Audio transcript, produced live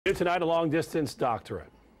Tonight, a long-distance doctorate.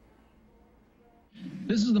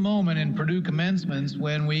 This is the moment in Purdue commencements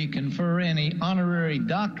when we confer any honorary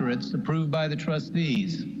doctorates approved by the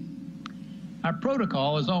trustees. Our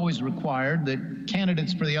protocol has always required that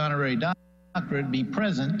candidates for the honorary doctorate be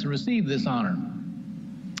present to receive this honor.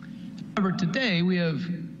 However, today we have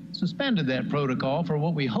suspended that protocol for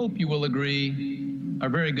what we hope you will agree are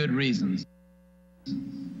very good reasons.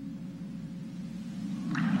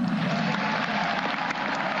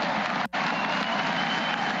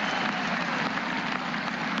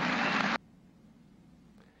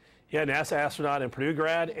 Yeah, NASA astronaut and Purdue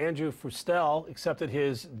grad Andrew Feustel accepted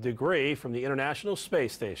his degree from the International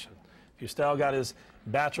Space Station. Feustel got his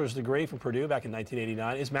bachelor's degree from Purdue back in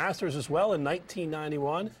 1989, his master's as well in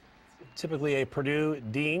 1991. Typically, a Purdue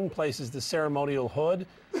dean places the ceremonial hood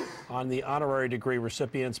on the honorary degree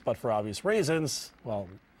recipients, but for obvious reasons, well,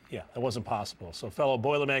 yeah, that wasn't possible. So fellow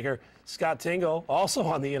Boilermaker Scott Tingle, also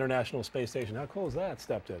on the International Space Station, how cool is that,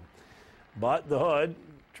 stepped in. But the hood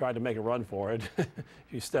tried to make a run for it.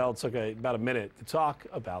 Feustel took about a minute to talk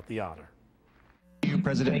about the honor. Thank you,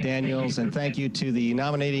 President Daniels, and thank you to the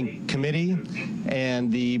nominating committee and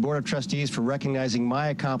the Board of Trustees for recognizing my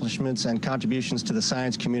accomplishments and contributions to the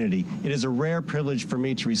science community. It is a rare privilege for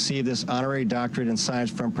me to receive this honorary doctorate in science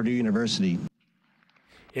from Purdue University.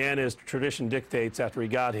 And as tradition dictates, after he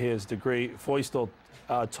got his degree, Feustel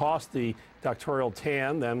tossed the doctoral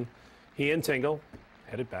tan, then he and Tingle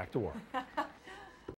headed back to work.